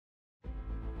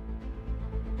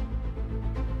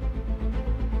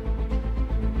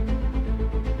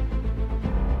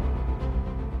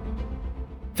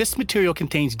This material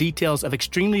contains details of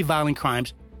extremely violent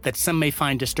crimes that some may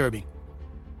find disturbing.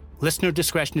 Listener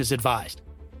discretion is advised.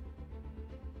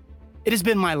 It has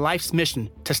been my life's mission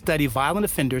to study violent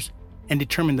offenders and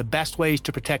determine the best ways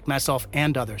to protect myself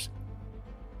and others.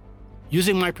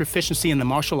 Using my proficiency in the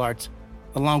martial arts,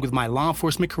 along with my law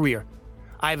enforcement career,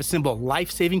 I have assembled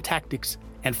life-saving tactics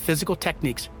and physical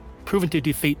techniques proven to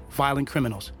defeat violent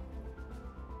criminals.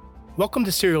 Welcome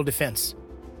to Serial Defense.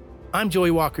 I'm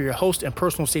Joey Walker, your host and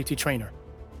personal safety trainer.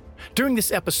 During this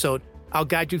episode, I'll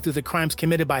guide you through the crimes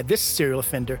committed by this serial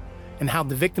offender and how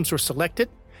the victims were selected,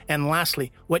 and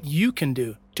lastly, what you can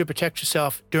do to protect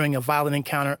yourself during a violent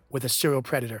encounter with a serial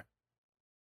predator.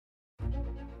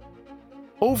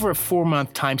 Over a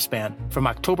 4-month time span from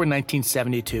October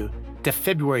 1972 to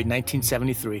February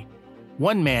 1973,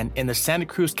 one man in the Santa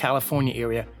Cruz, California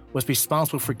area was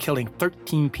responsible for killing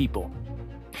 13 people.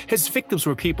 His victims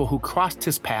were people who crossed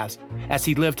his paths as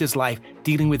he lived his life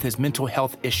dealing with his mental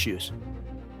health issues.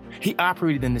 He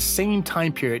operated in the same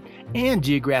time period and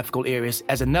geographical areas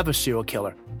as another serial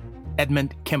killer,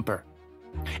 Edmund Kemper.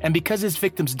 And because his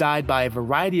victims died by a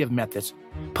variety of methods,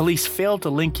 police failed to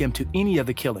link him to any of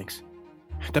the killings.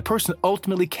 The person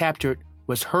ultimately captured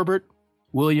was Herbert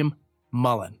William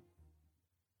Mullin.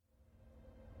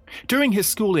 During his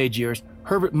school-age years,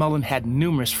 Herbert Mullin had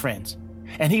numerous friends,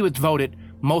 and he was voted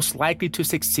most likely to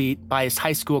succeed by his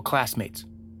high school classmates.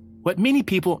 What many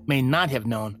people may not have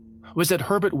known was that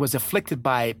Herbert was afflicted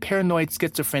by paranoid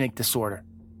schizophrenic disorder.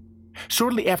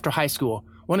 Shortly after high school,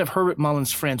 one of Herbert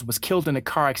Mullin's friends was killed in a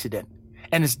car accident,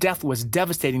 and his death was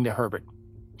devastating to Herbert.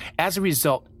 As a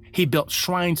result, he built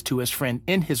shrines to his friend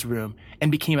in his room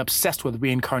and became obsessed with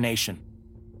reincarnation.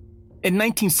 In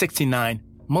 1969,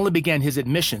 Mullin began his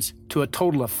admissions to a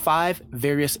total of 5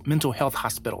 various mental health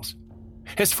hospitals.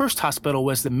 His first hospital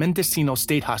was the Mendocino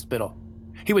State Hospital.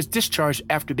 He was discharged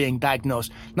after being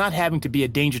diagnosed not having to be a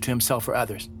danger to himself or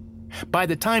others. By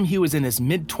the time he was in his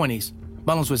mid-20s,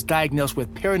 Mullin was diagnosed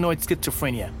with paranoid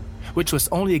schizophrenia, which was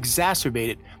only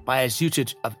exacerbated by his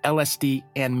usage of LSD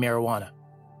and marijuana.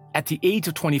 At the age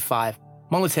of 25,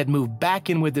 Mullin had moved back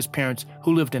in with his parents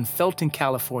who lived in Felton,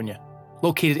 California,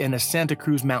 located in the Santa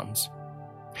Cruz Mountains.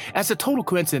 As a total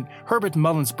coincidence, Herbert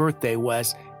Mullin's birthday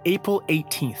was April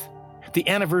 18th, the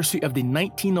anniversary of the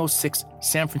 1906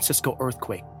 San Francisco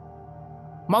earthquake.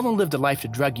 Mullin lived a life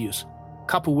of drug use,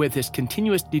 coupled with his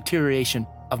continuous deterioration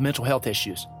of mental health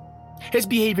issues. His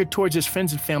behavior towards his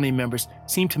friends and family members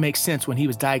seemed to make sense when he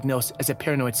was diagnosed as a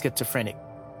paranoid schizophrenic.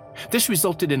 This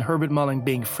resulted in Herbert Mullin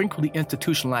being frequently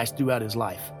institutionalized throughout his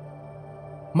life.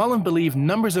 Mullin believed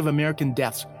numbers of American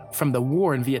deaths from the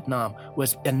war in Vietnam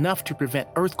was enough to prevent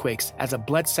earthquakes as a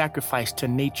blood sacrifice to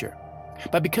nature.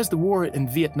 But because the war in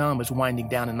Vietnam was winding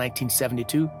down in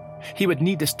 1972, he would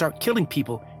need to start killing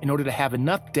people in order to have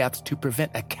enough deaths to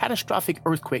prevent a catastrophic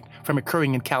earthquake from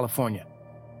occurring in California.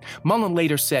 Mullin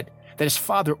later said that his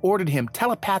father ordered him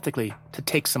telepathically to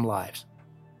take some lives.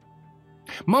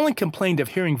 Mullin complained of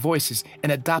hearing voices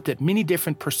and adopted many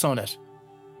different personas.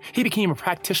 He became a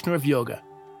practitioner of yoga,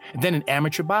 then an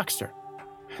amateur boxer.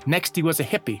 Next, he was a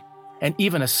hippie, and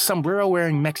even a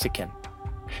sombrero-wearing Mexican.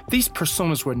 These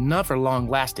personas were never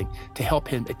long-lasting to help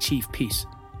him achieve peace.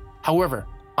 However,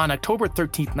 on October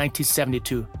 13,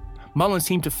 1972, Mullin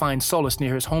seemed to find solace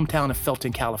near his hometown of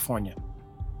Felton, California.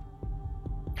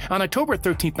 On October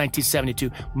 13, 1972,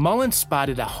 Mullin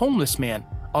spotted a homeless man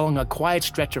along a quiet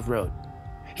stretch of road.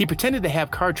 He pretended to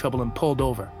have car trouble and pulled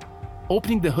over,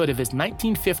 opening the hood of his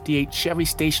 1958 Chevy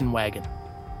station wagon.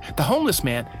 The homeless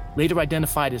man, later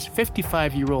identified as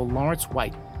 55-year-old Lawrence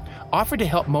White, offered to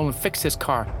help Mullin fix his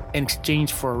car in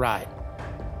exchange for a ride.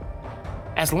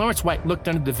 As Lawrence White looked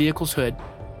under the vehicle's hood,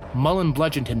 Mullin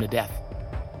bludgeoned him to death.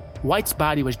 White's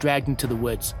body was dragged into the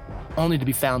woods, only to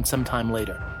be found sometime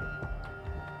later.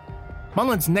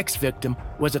 Mullin's next victim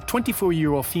was a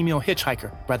 24-year-old female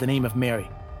hitchhiker by the name of Mary.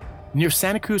 Near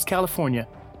Santa Cruz, California,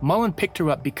 Mullin picked her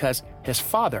up because his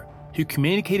father, who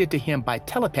communicated to him by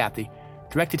telepathy,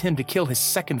 directed him to kill his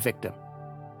second victim.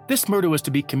 This murder was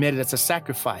to be committed as a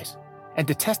sacrifice and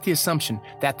to test the assumption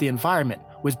that the environment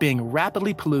was being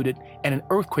rapidly polluted and an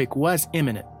earthquake was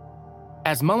imminent.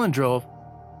 As Mullin drove,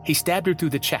 he stabbed her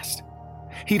through the chest.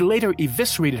 He later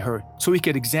eviscerated her so he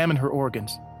could examine her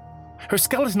organs. Her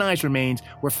skeletonized remains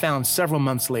were found several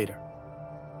months later.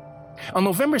 On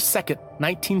November 2,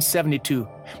 1972,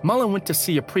 Mullin went to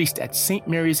see a priest at St.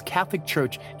 Mary's Catholic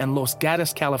Church in Los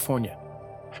Gatos, California.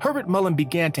 Herbert Mullin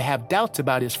began to have doubts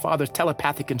about his father's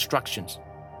telepathic instructions.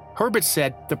 Herbert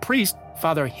said the priest,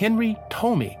 Father Henry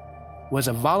Tomey, was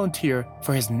a volunteer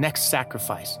for his next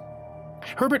sacrifice.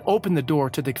 Herbert opened the door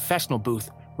to the confessional booth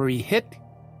where he hit,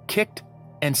 kicked,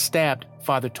 and stabbed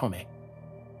Father Tome.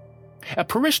 A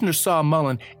parishioner saw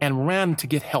Mullin and ran to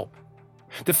get help.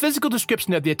 The physical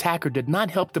description of the attacker did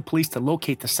not help the police to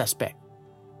locate the suspect.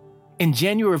 In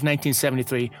January of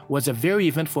 1973 was a very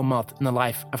eventful month in the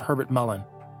life of Herbert Mullin.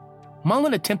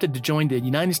 Mullin attempted to join the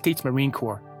United States Marine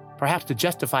Corps, perhaps to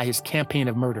justify his campaign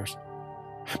of murders.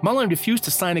 Mullin refused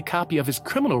to sign a copy of his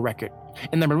criminal record,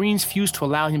 and the Marines refused to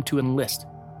allow him to enlist.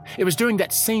 It was during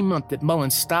that same month that Mullin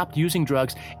stopped using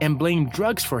drugs and blamed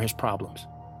drugs for his problems.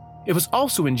 It was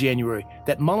also in January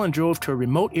that Mullin drove to a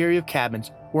remote area of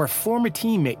cabins where a former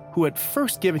teammate who had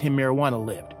first given him marijuana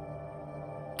lived.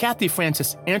 Kathy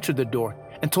Francis answered the door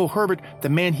and told Herbert the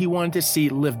man he wanted to see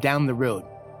lived down the road.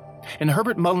 In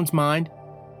Herbert Mullin's mind,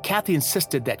 Kathy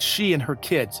insisted that she and her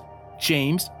kids,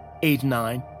 James, age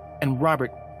 9, and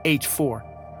Robert, age 4,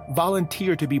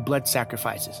 volunteer to be blood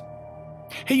sacrifices.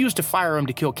 He used a firearm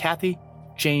to kill Kathy,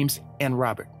 James, and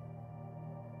Robert.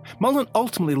 Mullin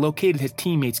ultimately located his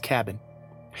teammate's cabin.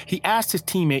 He asked his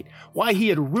teammate why he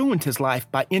had ruined his life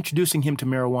by introducing him to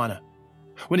marijuana.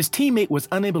 When his teammate was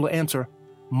unable to answer,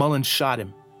 Mullin shot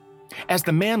him. As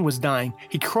the man was dying,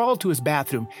 he crawled to his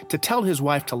bathroom to tell his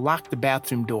wife to lock the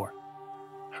bathroom door.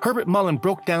 Herbert Mullin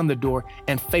broke down the door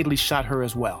and fatally shot her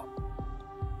as well.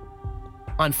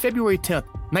 On February 10,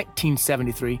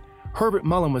 1973, Herbert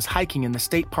Mullin was hiking in the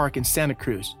state park in Santa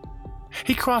Cruz.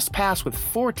 He crossed paths with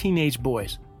 4 teenage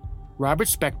boys: Robert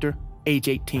Spector, age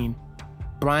 18,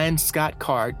 Brian Scott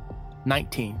Card,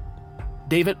 19,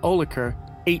 David Oliker,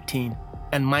 18,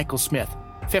 and Michael Smith,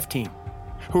 15,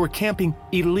 who were camping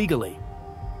illegally.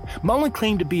 Mullin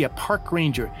claimed to be a park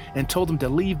ranger and told them to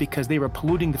leave because they were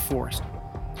polluting the forest.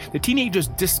 The teenagers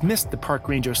dismissed the park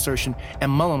ranger assertion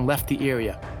and Mullin left the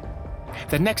area.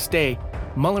 The next day,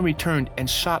 Mullin returned and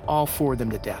shot all 4 of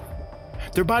them to death.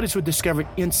 Their bodies were discovered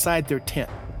inside their tent.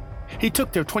 He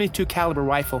took their .22 caliber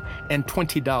rifle and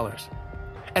 $20.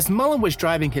 As Mullin was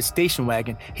driving his station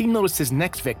wagon, he noticed his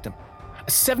next victim, a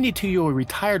 72-year-old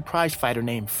retired prize fighter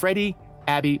named Freddie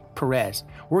Abby Perez,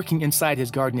 working inside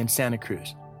his garden in Santa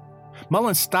Cruz.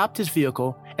 Mullin stopped his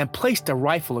vehicle and placed a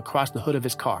rifle across the hood of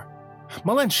his car.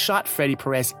 Mullin shot Freddie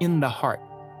Perez in the heart.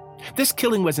 This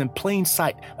killing was in plain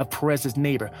sight of Perez's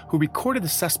neighbor, who recorded the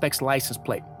suspect's license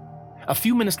plate. A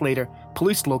few minutes later,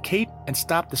 police locate and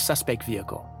stop the suspect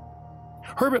vehicle.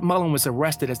 Herbert Mullin was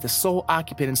arrested as the sole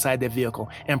occupant inside their vehicle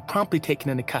and promptly taken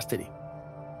into custody.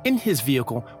 In his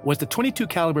vehicle was the .22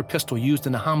 caliber pistol used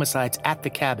in the homicides at the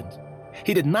cabins.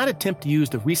 He did not attempt to use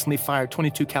the recently fired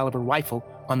 .22 caliber rifle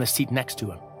on the seat next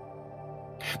to him.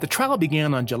 The trial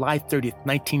began on July 30,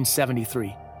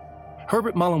 1973.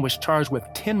 Herbert Mullin was charged with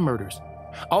 10 murders.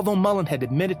 Although Mullin had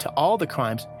admitted to all the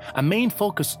crimes, a main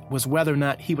focus was whether or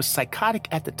not he was psychotic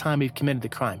at the time he committed the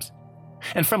crimes.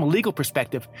 And from a legal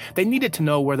perspective, they needed to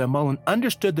know whether Mullin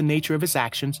understood the nature of his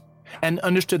actions and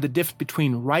understood the difference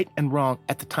between right and wrong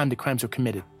at the time the crimes were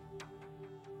committed.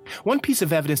 One piece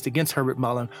of evidence against Herbert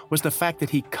Mullin was the fact that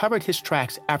he covered his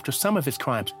tracks after some of his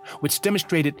crimes, which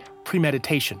demonstrated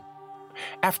premeditation.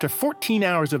 After 14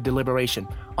 hours of deliberation,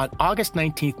 on August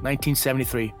 19,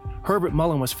 1973, Herbert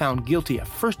Mullin was found guilty of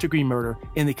first-degree murder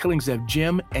in the killings of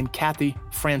Jim and Kathy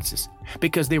Francis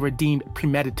because they were deemed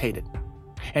premeditated,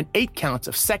 and 8 counts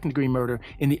of second-degree murder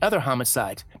in the other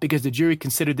homicides because the jury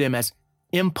considered them as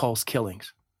impulse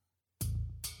killings.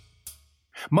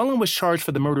 Mullin was charged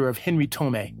for the murder of Henry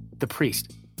Tome, the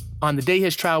priest. On the day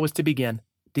his trial was to begin,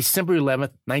 December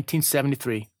 11,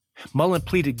 1973, Mullin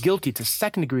pleaded guilty to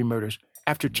second-degree murders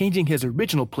after changing his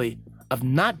original plea of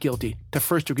not guilty to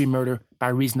first-degree murder by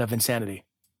reason of insanity.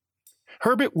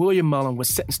 Herbert William Mullin was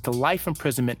sentenced to life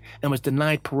imprisonment and was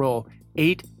denied parole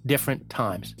 8 different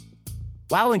times.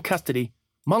 While in custody,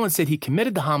 Mullin said he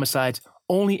committed the homicides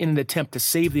only in an attempt to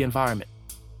save the environment.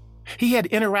 He had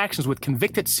interactions with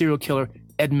convicted serial killer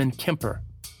Edmund Kemper.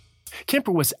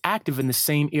 Kemper was active in the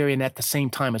same area and at the same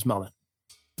time as Mullin.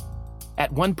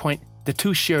 At one point, the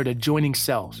two shared adjoining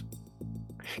cells.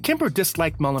 Kemper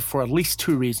disliked Mullin for at least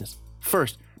 2 reasons.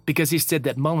 First, because he said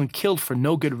that Mullin killed for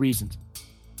no good reasons.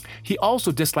 He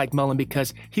also disliked Mullin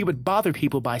because he would bother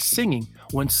people by singing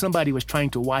when somebody was trying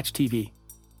to watch TV.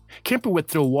 Kemper would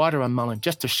throw water on Mullin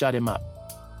just to shut him up.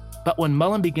 But when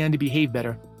Mullin began to behave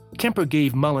better, Kemper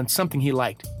gave Mullin something he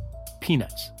liked: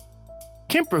 peanuts.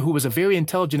 Kemper, who was a very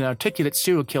intelligent and articulate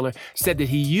serial killer, said that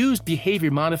he used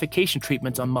behavior modification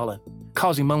treatments on Mullin,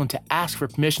 causing Mullin to ask for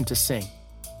permission to sing.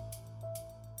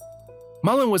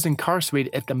 Mullin was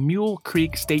incarcerated at the Mule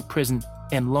Creek State Prison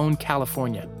in Lone,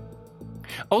 California.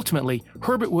 Ultimately,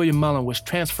 Herbert William Mullin was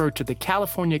transferred to the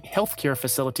California Healthcare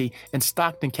Facility in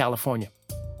Stockton, California.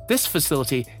 This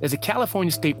facility is a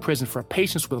California state prison for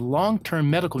patients with long-term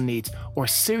medical needs or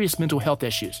serious mental health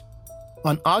issues.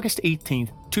 On August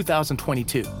 18,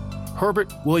 2022,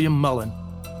 Herbert William Mullin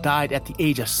died at the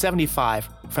age of 75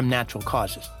 from natural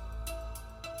causes.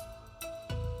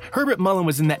 Herbert Mullin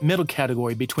was in that middle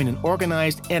category between an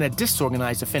organized and a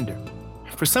disorganized offender.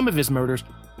 For some of his murders,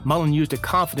 Mullin used a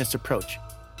confidence approach,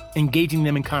 engaging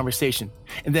them in conversation,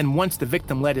 and then once the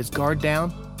victim let his guard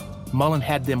down, Mullin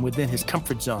had them within his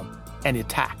comfort zone and he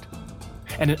attacked.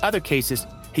 And in other cases,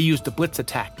 he used a blitz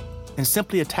attack and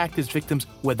simply attacked his victims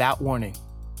without warning.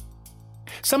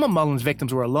 Some of Mullin's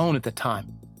victims were alone at the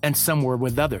time, and some were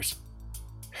with others.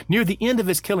 Near the end of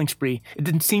his killing spree, it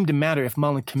didn't seem to matter if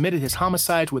Mullin committed his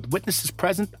homicides with witnesses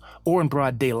present or in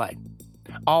broad daylight.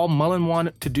 All Mullin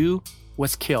wanted to do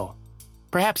was kill.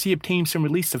 Perhaps he obtained some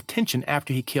release of tension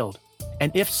after he killed,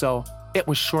 and if so, it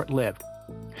was short-lived.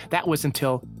 That was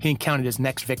until he encountered his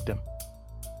next victim.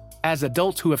 As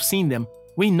adults who have seen them,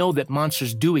 we know that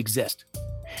monsters do exist,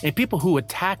 and people who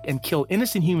attack and kill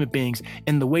innocent human beings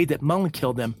in the way that Mullin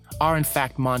killed them are in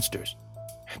fact monsters.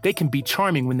 They can be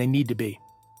charming when they need to be.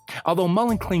 Although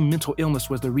Mullin claimed mental illness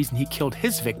was the reason he killed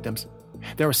his victims,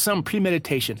 there was some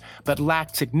premeditation but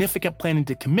lacked significant planning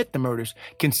to commit the murders,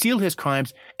 conceal his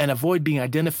crimes, and avoid being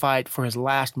identified for his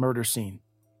last murder scene.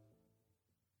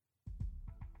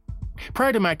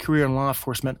 Prior to my career in law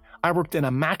enforcement, I worked in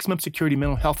a maximum security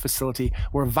mental health facility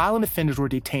where violent offenders were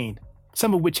detained,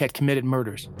 some of which had committed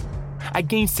murders. I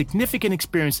gained significant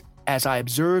experience as I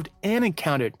observed and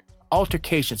encountered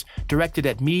altercations directed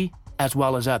at me as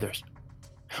well as others.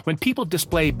 When people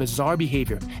display bizarre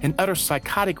behavior and utter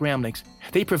psychotic ramblings,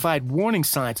 they provide warning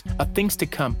signs of things to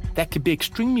come that could be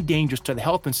extremely dangerous to the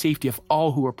health and safety of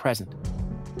all who are present.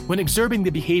 When observing the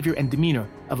behavior and demeanor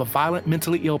of a violent,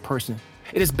 mentally ill person,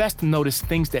 it is best to notice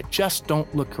things that just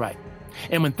don't look right.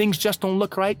 And when things just don't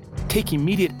look right, take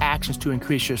immediate actions to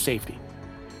increase your safety.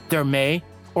 There may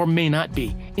or may not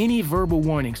be any verbal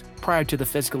warnings prior to the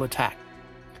physical attack.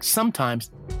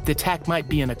 Sometimes the attack might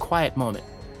be in a quiet moment,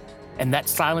 and that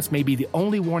silence may be the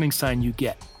only warning sign you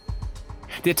get.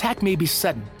 The attack may be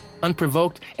sudden,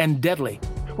 unprovoked, and deadly,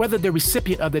 whether the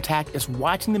recipient of the attack is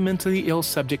watching the mentally ill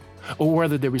subject or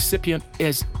whether the recipient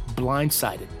is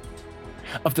blindsided.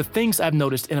 Of the things I've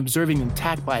noticed in observing an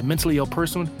attack by a mentally ill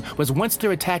person was once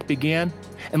their attack began,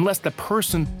 unless the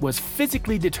person was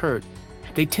physically deterred,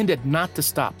 they tended not to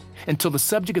stop until the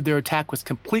subject of their attack was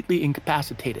completely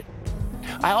incapacitated.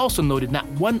 I also noted not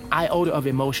one iota of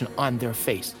emotion on their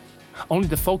face, only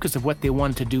the focus of what they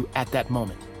wanted to do at that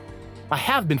moment. I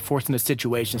have been forced into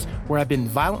situations where I've been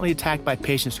violently attacked by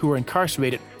patients who were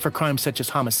incarcerated for crimes such as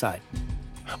homicide,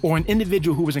 or an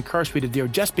individual who was incarcerated there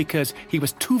just because he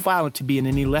was too violent to be in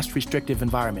any less restrictive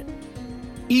environment.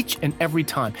 Each and every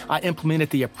time, I implemented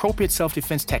the appropriate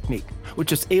self-defense technique,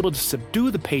 which is able to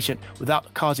subdue the patient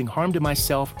without causing harm to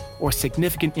myself or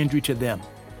significant injury to them.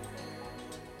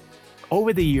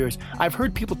 Over the years, I've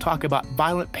heard people talk about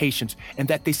violent patients and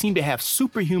that they seem to have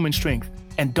superhuman strength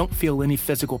and don't feel any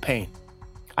physical pain.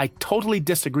 I totally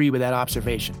disagree with that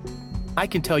observation. I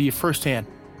can tell you firsthand,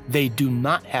 they do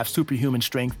not have superhuman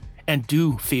strength and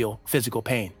do feel physical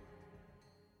pain.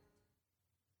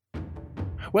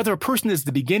 Whether a person is at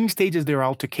the beginning stages of their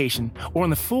altercation or in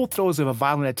the full throes of a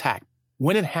violent attack,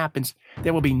 when it happens,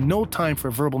 there will be no time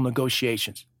for verbal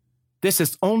negotiations. This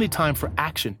is only time for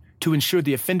action to ensure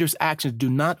the offender's actions do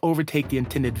not overtake the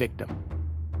intended victim.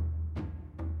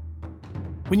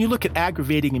 When you look at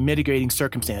aggravating and mitigating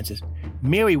circumstances,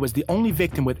 Mary was the only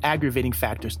victim with aggravating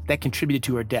factors that contributed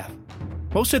to her death.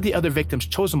 Most of the other victims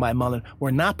chosen by Mullin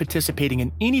were not participating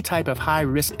in any type of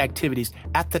high-risk activities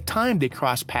at the time they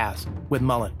crossed paths with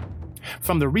Mullin.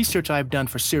 From the research I've done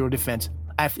for serial defense,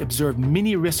 I've observed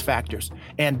many risk factors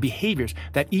and behaviors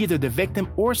that either the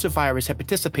victim or survivors had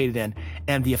participated in,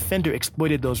 and the offender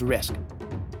exploited those risks.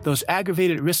 Those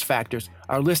aggravated risk factors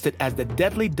are listed as the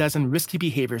deadly dozen risky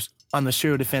behaviors on the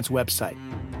serial defense website.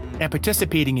 And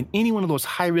participating in any one of those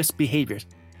high-risk behaviors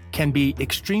can be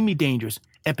extremely dangerous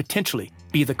and potentially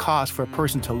be the cause for a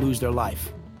person to lose their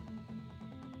life.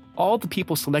 All the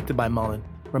people selected by Mullin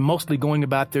were mostly going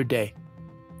about their day,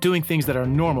 doing things that are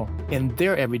normal in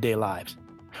their everyday lives,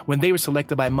 when they were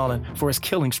selected by Mullin for his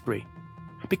killing spree.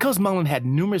 Because Mullin had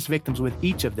numerous victims with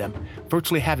each of them,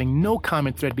 virtually having no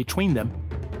common thread between them,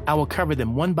 I will cover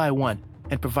them one by one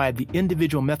and provide the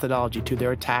individual methodology to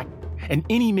their attack and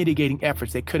any mitigating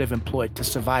efforts they could have employed to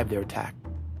survive their attack.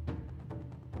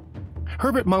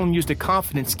 Herbert Mullin used a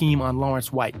confidence scheme on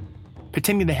Lawrence White,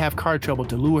 pretending to have car trouble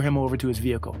to lure him over to his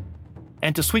vehicle.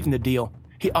 And to sweeten the deal,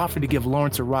 he offered to give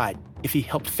Lawrence a ride if he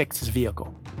helped fix his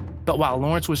vehicle. But while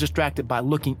Lawrence was distracted by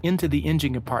looking into the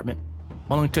engine compartment,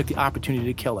 Mullin took the opportunity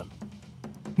to kill him.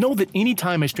 Know that any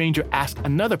time a stranger asks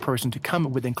another person to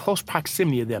come within close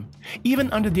proximity of them,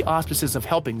 even under the auspices of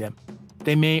helping them,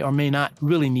 they may or may not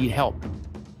really need help.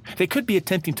 They could be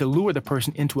attempting to lure the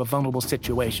person into a vulnerable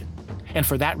situation, and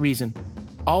for that reason,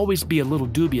 always be a little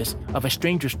dubious of a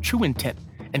stranger's true intent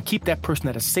and keep that person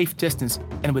at a safe distance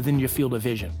and within your field of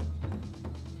vision.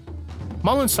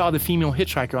 Mullin saw the female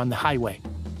hitchhiker on the highway.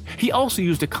 He also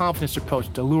used a confidence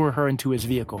approach to lure her into his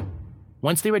vehicle.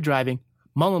 Once they were driving,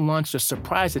 Mullin launched a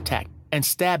surprise attack and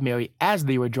stabbed Mary as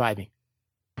they were driving.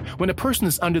 When a person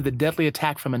is under the deadly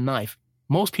attack from a knife,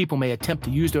 most people may attempt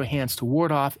to use their hands to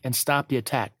ward off and stop the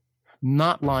attack,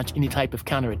 not launch any type of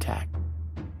counterattack.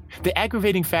 The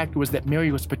aggravating factor was that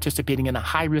Mary was participating in a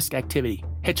high-risk activity,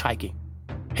 hitchhiking.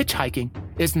 Hitchhiking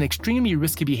is an extremely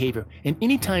risky behavior, and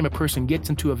any time a person gets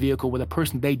into a vehicle with a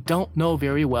person they don't know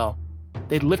very well,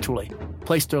 they literally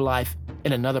place their life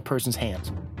in another person's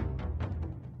hands.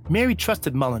 Mary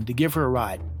trusted Mullin to give her a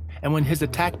ride, and when his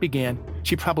attack began,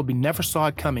 she probably never saw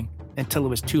it coming until it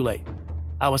was too late.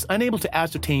 I was unable to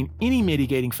ascertain any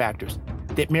mitigating factors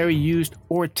that Mary used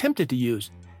or attempted to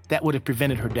use that would have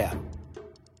prevented her death.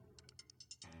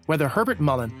 Whether Herbert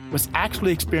Mullin was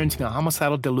actually experiencing a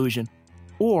homicidal delusion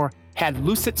or had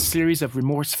lucid series of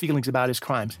remorse feelings about his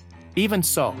crimes, even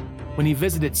so, when he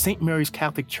visited St. Mary's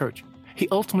Catholic Church, he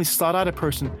ultimately sought out a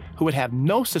person who would have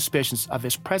no suspicions of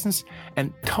his presence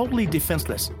and totally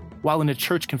defenseless while in a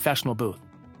church confessional booth.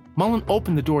 Mullin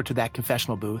opened the door to that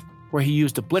confessional booth, where he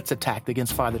used a blitz attack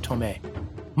against Father Tomei.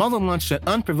 Mullin launched an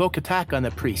unprovoked attack on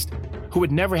the priest, who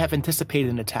would never have anticipated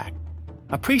an attack.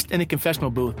 A priest in a confessional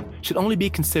booth should only be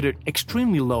considered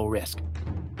extremely low risk.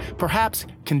 Perhaps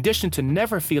conditioned to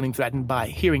never feeling threatened by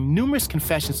hearing numerous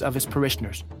confessions of his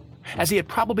parishioners, as he had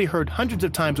probably heard hundreds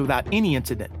of times without any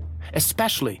incident,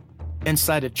 especially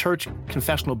inside a church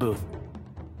confessional booth.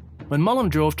 When Mullin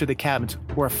drove to the cabins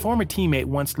where a former teammate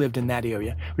once lived in that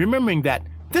area, remembering that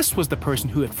this was the person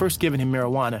who had first given him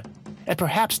marijuana, and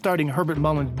perhaps starting Herbert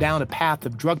Mullin down a path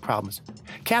of drug problems,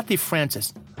 Kathy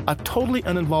Francis, a totally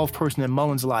uninvolved person in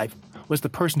Mullin's life, was the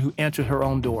person who answered her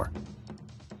own door.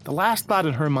 The last thought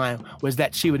in her mind was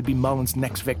that she would be Mullin's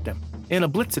next victim. In a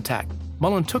blitz attack,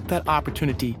 Mullin took that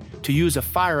opportunity to use a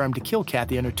firearm to kill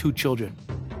Kathy and her 2 children.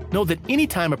 Know that any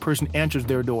time a person answers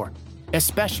their door,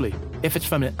 especially if it's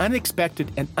from an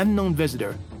unexpected and unknown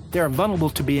visitor, they are vulnerable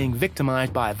to being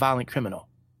victimized by a violent criminal.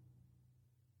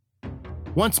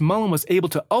 Once Mullin was able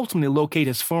to ultimately locate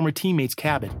his former teammate's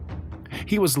cabin,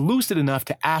 he was lucid enough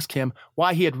to ask him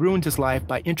why he had ruined his life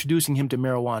by introducing him to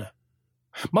marijuana.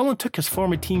 Mullin took his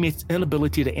former teammate's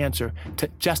inability to answer to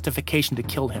justification to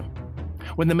kill him.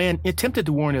 When the man attempted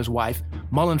to warn his wife,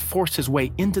 Mullin forced his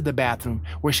way into the bathroom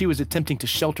where she was attempting to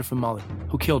shelter from Mullin,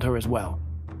 who killed her as well.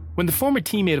 When the former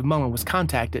teammate of Mullin was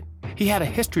contacted, he had a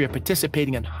history of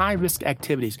participating in high-risk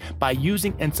activities by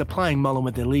using and supplying Mullin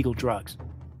with illegal drugs.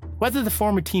 Whether the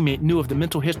former teammate knew of the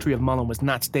mental history of Mullin was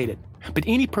not stated, but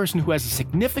any person who has a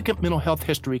significant mental health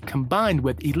history combined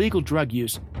with illegal drug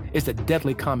use is a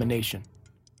deadly combination,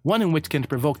 one in which can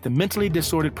provoke the mentally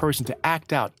disordered person to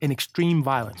act out in extreme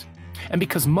violence. And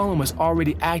because Mullin was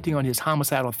already acting on his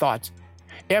homicidal thoughts,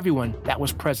 everyone that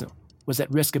was present was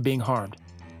at risk of being harmed.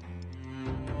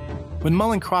 When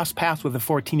Mullin crossed paths with the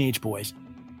 4 teenage boys,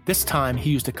 this time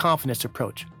he used a confidence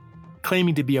approach,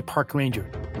 claiming to be a park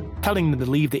ranger, telling them to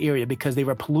leave the area because they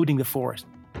were polluting the forest.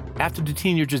 After the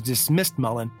teenagers dismissed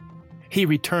Mullin, he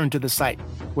returned to the site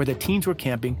where the teens were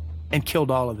camping and killed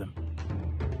all of them.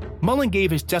 Mullin gave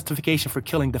his justification for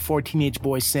killing the 4 teenage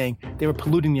boys, saying they were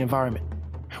polluting the environment.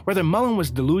 Whether Mullin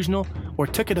was delusional or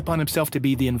took it upon himself to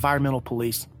be the environmental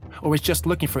police, or was just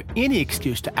looking for any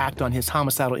excuse to act on his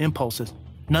homicidal impulses,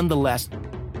 nonetheless,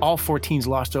 all 4 teens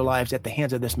lost their lives at the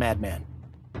hands of this madman.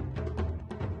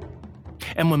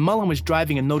 And when Mullin was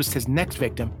driving and noticed his next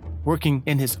victim working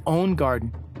in his own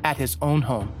garden at his own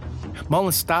home,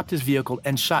 Mullin stopped his vehicle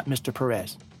and shot Mr.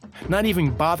 Perez, not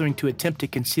even bothering to attempt to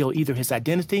conceal either his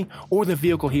identity or the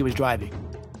vehicle he was driving.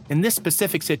 In this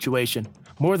specific situation,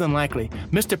 more than likely,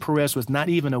 Mr. Perez was not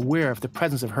even aware of the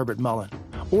presence of Herbert Mullin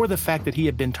or the fact that he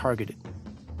had been targeted.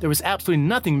 There was absolutely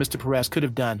nothing Mr. Perez could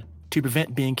have done to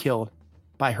prevent being killed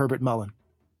by Herbert Mullin.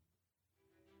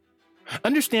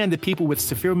 Understand that people with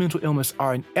severe mental illness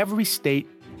are in every state,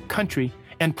 country,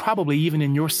 and probably even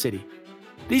in your city.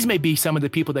 These may be some of the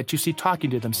people that you see talking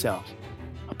to themselves.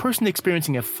 A person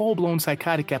experiencing a full-blown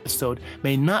psychotic episode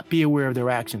may not be aware of their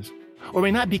actions, or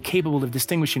may not be capable of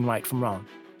distinguishing right from wrong.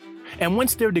 And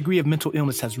once their degree of mental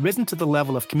illness has risen to the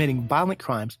level of committing violent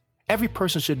crimes, every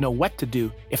person should know what to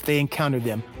do if they encounter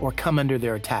them or come under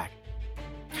their attack.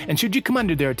 And should you come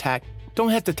under their attack, don't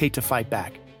hesitate to fight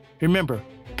back. Remember,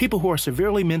 people who are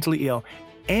severely mentally ill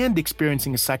and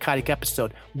experiencing a psychotic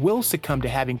episode will succumb to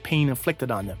having pain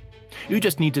inflicted on them. You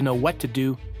just need to know what to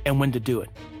do and when to do it.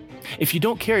 If you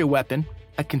don't carry a weapon,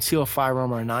 a concealed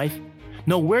firearm or a knife,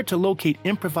 know where to locate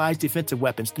improvised defensive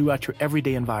weapons throughout your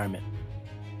everyday environment.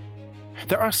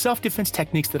 There are self-defense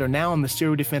techniques that are now on the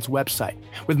Serial Defense website,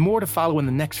 with more to follow in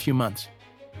the next few months.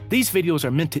 These videos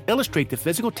are meant to illustrate the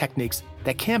physical techniques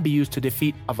that can be used to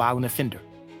defeat a violent offender.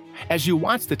 As you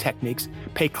watch the techniques,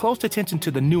 pay close attention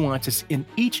to the nuances in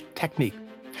each technique.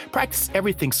 Practice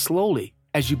everything slowly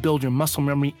as you build your muscle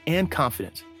memory and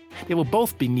confidence. They will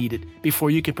both be needed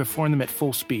before you can perform them at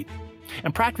full speed.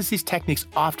 And practice these techniques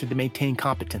often to maintain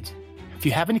competence. If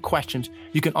you have any questions,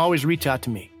 you can always reach out to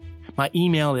me. My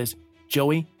email is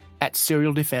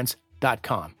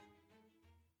joey@serialdefense.com.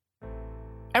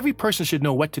 Every person should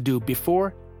know what to do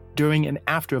before, during, and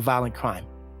after a violent crime.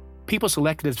 People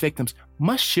selected as victims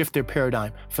must shift their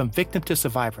paradigm from victim to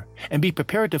survivor and be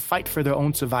prepared to fight for their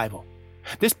own survival.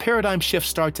 This paradigm shift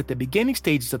starts at the beginning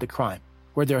stages of the crime,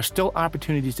 where there are still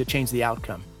opportunities to change the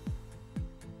outcome.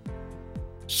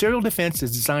 Serial defense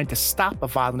is designed to stop a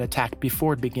violent attack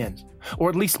before it begins, or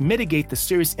at least mitigate the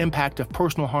serious impact of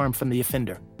personal harm from the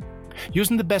offender.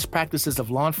 Using the best practices of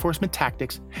law enforcement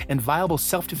tactics and viable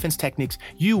self-defense techniques,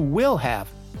 you will have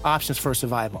options for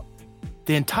survival.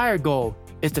 The entire goal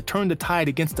is to turn the tide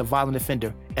against a violent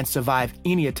offender and survive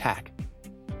any attack.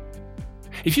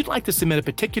 If you'd like to submit a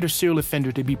particular serial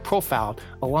offender to be profiled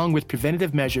along with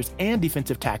preventative measures and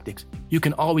defensive tactics, you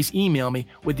can always email me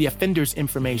with the offender's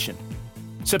information.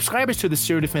 Subscribers to the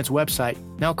Serial Defense website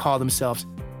now call themselves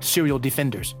Serial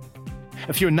Defenders.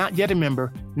 If you're not yet a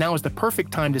member, now is the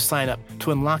perfect time to sign up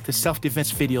to unlock the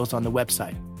self-defense videos on the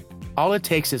website. All it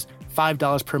takes is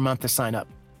 $5 per month to sign up.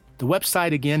 The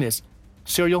website again is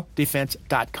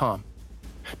serialdefense.com.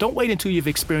 Don't wait until you've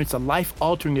experienced a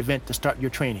life-altering event to start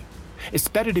your training. It's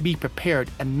better to be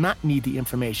prepared and not need the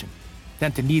information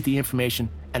than to need the information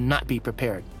and not be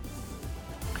prepared.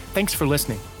 Thanks for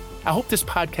listening. I hope this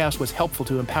podcast was helpful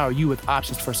to empower you with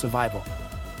options for survival.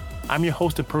 I'm your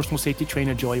host and personal safety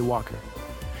trainer, Joey Walker.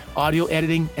 Audio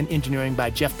editing and engineering by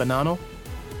Jeff Bonanno.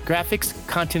 Graphics,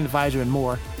 content advisor, and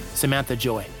more, Samantha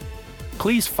Joy.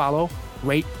 Please follow,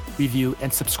 rate, review,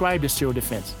 and subscribe to Serial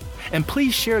Defense. And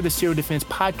please share the Serial Defense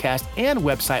podcast and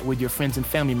website with your friends and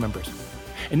family members.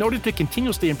 In order to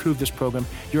continuously improve this program,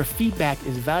 your feedback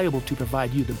is valuable to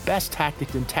provide you the best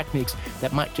tactics and techniques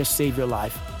that might just save your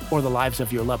life or the lives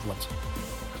of your loved ones.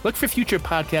 Look for future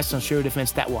podcasts on Serial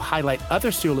Defense that will highlight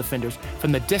other serial offenders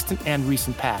from the distant and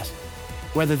recent past,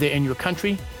 whether they're in your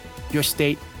country, your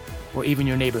state, or even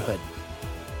your neighborhood.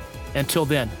 Until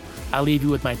then, I'll leave you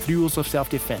with my 3 rules of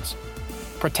self-defense.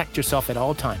 Protect yourself at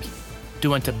all times.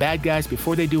 Do unto bad guys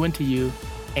before they do unto you,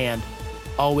 and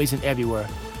always and everywhere,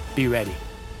 be ready.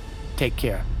 Take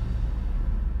care.